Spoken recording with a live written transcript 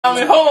I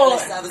mean, hold on.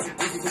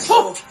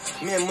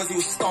 Me and Muzzy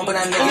was stomping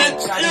that nigga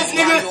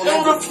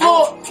on the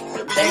floor.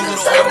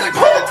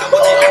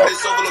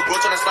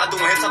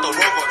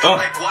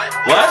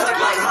 What?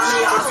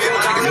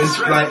 It's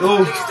like,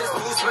 ooh.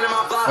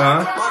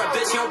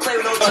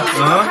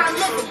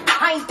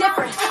 I ain't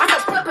different. I can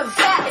flip him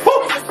back.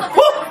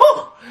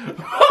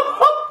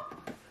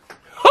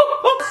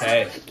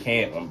 Hey,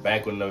 C.A.M.P. I'm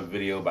back with another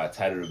video. By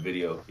title of the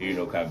video, here you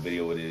know what kind of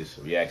video it is.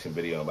 Reaction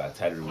video. By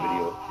title of the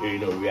video, here you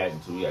know what we're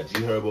reacting to. We got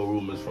Herbo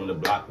rumors from the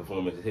block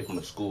performance hit from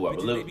the school. I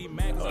believe. You know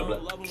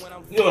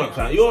what I'm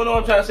trying. You don't know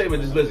what I'm trying to say,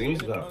 but just listen. Give me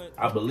some time.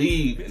 I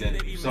believe in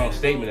that song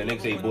statement. The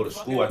nigga say he bought a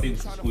school. I think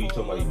it's the school you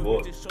talking about. He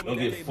bought. Don't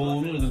get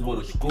fooled. You niggas bought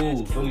a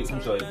school. Don't get some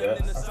shit like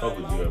that. I fuck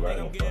with you, right? I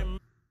don't fuck.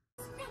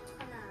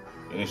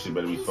 And this shit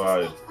better be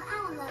fire.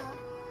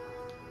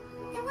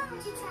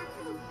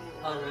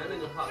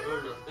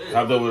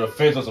 Hopped over the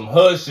fence on some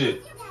hood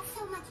shit.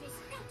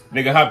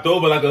 Nigga hopped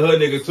over like a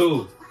hood nigga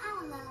too.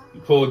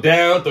 You pull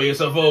down, throw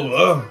yourself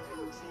over.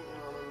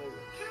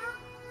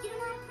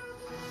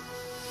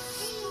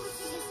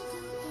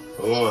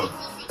 Hold on.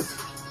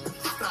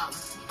 Stop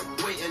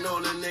waiting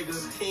on a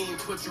nigga. He ain't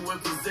put you in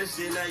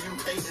position. Now you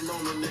hating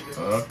on a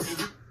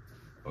nigga.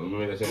 Let me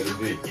make that change the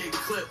beat. Get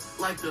clipped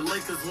like the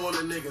Lakers want a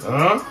nigga.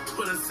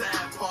 Put a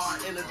sad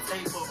part in a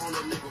taper on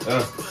a nigga.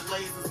 Put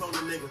lasers on a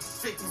nigga.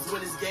 50s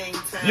when it's game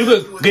time. You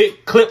could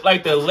get clipped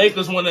like the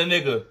Lakers want a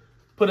nigga.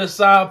 Put a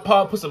side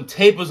part, put some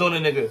tapers on a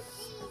nigga.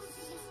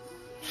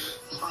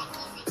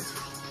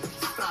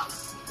 Stop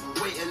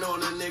waiting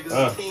on a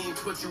nigga. He ain't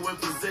put you in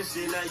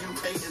position. Now you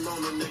hating on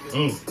a nigga.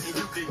 And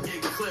you could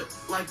get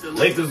clipped like the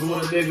Lakers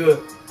want a nigga.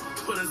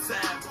 Put a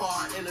sad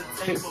part in a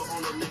taper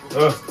on a nigga.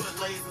 Put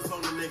lasers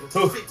on a nigga.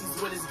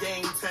 50s when it's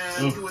game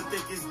time. You would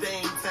think it's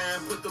Dame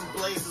time. Put them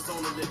blazers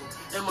on a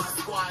nigga. And my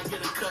squad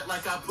get a cut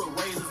like I put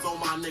razors on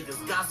my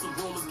niggas. Gossip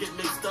rumors get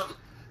mixed up.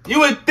 You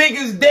would think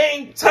it's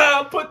Dame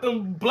time. Put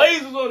them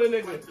blazers on a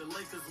nigga.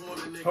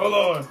 Hold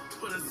on.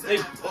 They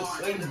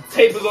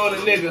tapers on a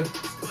nigga.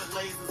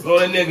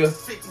 On a nigga.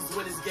 50s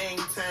when it's game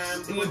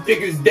time. You would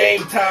think it's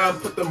Dame time.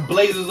 Put them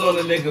blazers on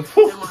a nigga.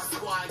 And my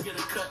squad get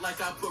a cut like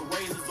I put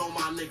razors on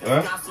my niggas.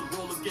 Gossip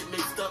rumors get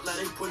mixed up, now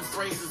they putting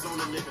phrases on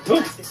a nigga.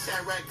 Acting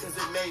Chirac cause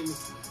it made me.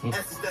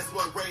 Essence, that's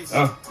what raised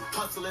me.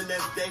 Hustling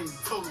that's daily.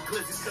 Total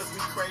glizzies cause we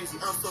crazy.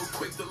 I'm so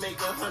quick to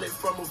make 100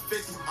 from a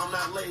 50. I'm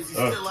not lazy.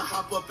 Still I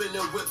hop up in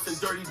the whips and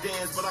dirty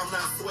dance, but I'm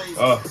not swayzy.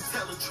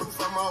 Tell the truth,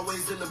 I'm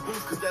always in the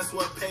booth cause that's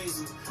what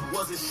pays me.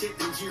 Wasn't shit,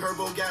 then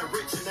Herbo got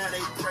rich and now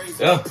they praise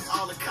me.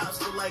 All the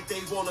cops feel like they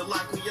wanna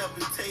lock me up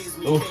and tase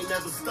me. Can't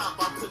never stop,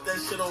 I put that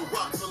shit on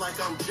rock, feel like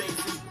I'm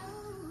Jay-Z.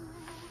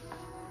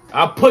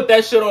 I put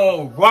that shit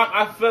on rock.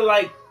 I feel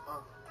like.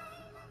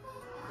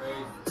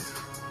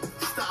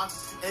 Stop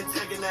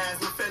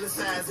antagonizing,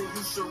 fantasizing.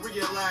 You should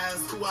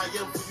realize who I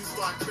am before you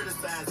start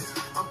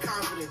criticizing. I'm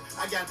confident,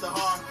 I got the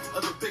heart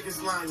of the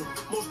biggest lion.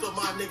 Most of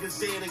my niggas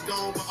dead and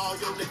gone, but all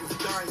your niggas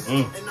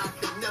dying. And I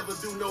could never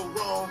do no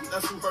wrong.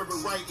 That's who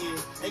Herbert Wright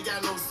is. Ain't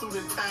got no suit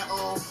and tie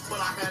on,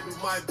 but I handle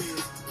my biz.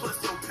 Plus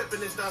your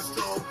pimpin' is not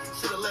strong.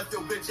 Should've left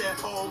your bitch at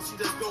home. She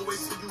just gon' wait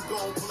till you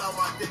gone, pull out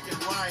my dick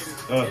and ride it.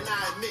 And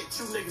I admit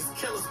you niggas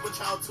killers, but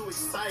y'all too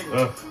excited.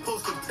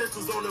 Posting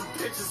pistols on them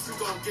pictures, you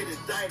gon' get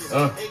indicted.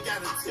 Ain't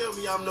gotta tell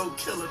me I'm no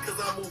killer, cause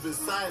I'm moving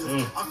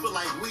silent. I feel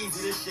like Weezy,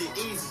 this shit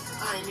easy.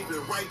 I ain't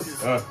even write this.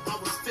 I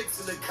was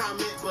fixing the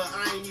comment, but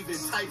I ain't even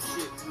type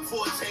shit.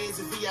 4 chains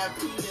and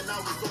VIP, and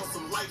I was on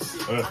some light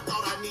shit. I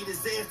thought I needed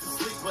Zans to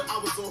sleep, but I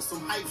was on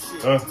some hype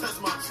shit.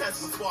 Touch my chest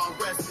before I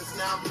rest, cause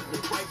now I'm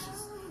living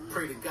righteous.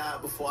 Pray to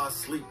God before I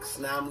sleep, cause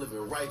now I'm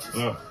living righteous.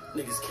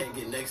 Niggas can't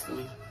get next to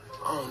me.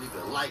 I don't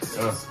even like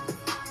this.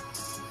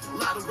 A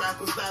lot of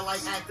rappers that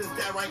like actors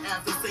that right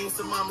after. Seen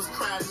some mamas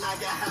cried and I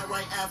got high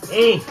right after.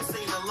 Seen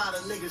a lot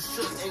of niggas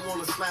shook, ain't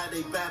wanna slide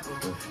they bapping.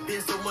 Did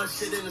so much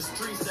shit in the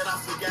streets that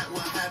I forgot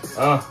what happened.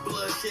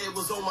 Bloodshed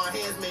was on my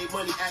hands, made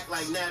money act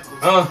like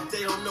napkins.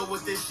 They don't know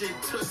what this shit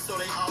took, so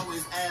they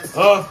always ask.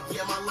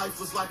 Yeah, my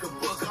life was like a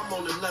book, I'm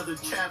on another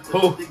chapter.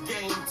 The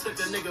game took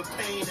a nigga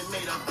pain and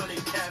made 100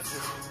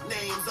 captures.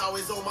 Names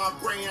always on my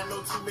brain, I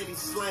know too many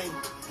slang.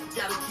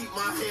 Gotta keep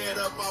my head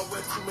up, I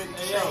wear too many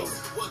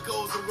chains. What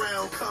goes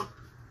around comes.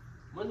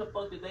 When the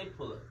fuck did they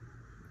pull up?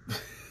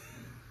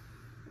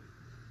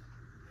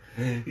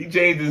 He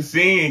changed the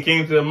scene and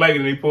came to the mic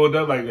and they pulled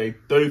up like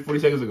 30, 40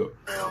 seconds ago.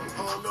 I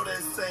don't know that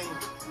saying.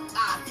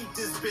 I heat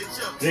this bitch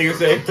up. Nigga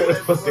say, what the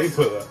fuck they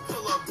pull up?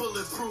 Pull up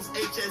bulletproof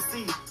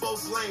HSC,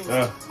 both lanes.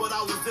 But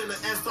I was in the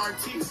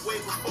SRT way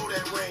before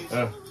that range.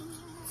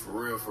 For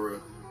real, for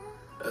real.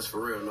 That's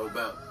for real, no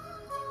doubt.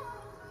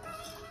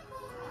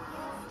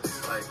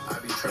 Like, I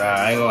be trying. Nah,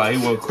 I ain't gonna lie, he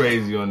went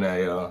crazy on that,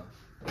 y'all.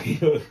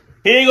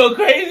 He ain't go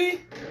crazy?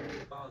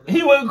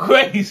 He went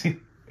crazy.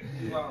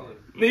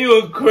 He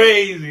went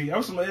crazy.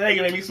 I'm smoking. They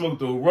let me smoke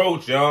the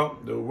roach, y'all.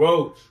 The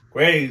roach.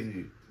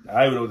 Crazy. I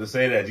don't even know what to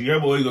say that.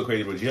 Herbo always go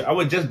crazy, bro. I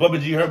was just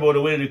bumping Herbo on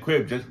the way to the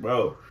crib, just,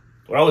 bro.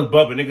 When I was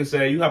bumping, niggas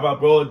said, you hop out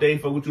broad day,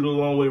 fuck with you the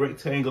long way,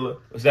 rectangular.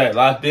 What's that?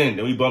 Locked in.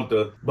 Then we bumped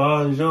the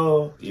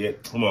bonjour. Yeah,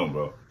 come on,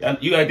 bro.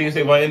 You got anything to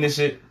say about in this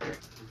shit?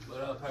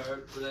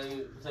 Herb?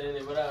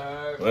 Say what up,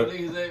 Herb? What?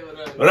 Please say what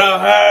up. What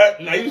up, Herb?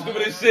 Nah, you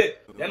stupid as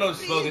shit. Y'all know the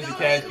slogan,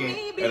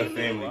 C.A.M.P. Got a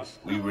family.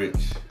 We rich.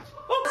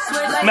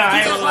 Nah, I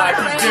ain't gonna lie,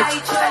 he's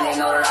different. They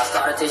know that I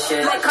started this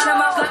shit. Like, cut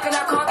my block and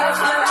I can't get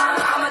filled.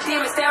 I'm a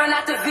demon staring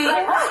at the V.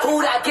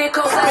 Who that get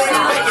close?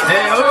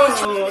 Hey, hold on.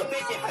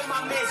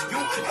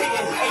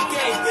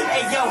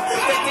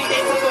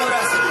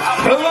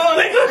 Come on,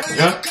 nigga.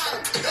 Yeah.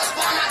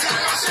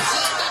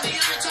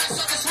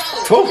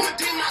 Who?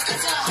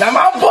 Now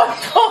my boy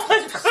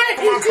going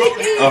crazy. You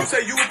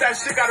say you with that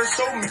shit, gotta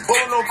show me.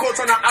 Bowling on court,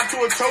 turn out to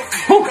a trophy.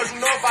 Cause you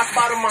know if I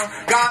spot him,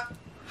 God.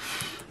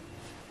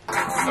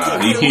 Nah,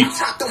 he's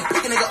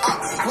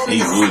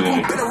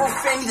losing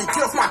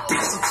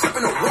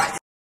it.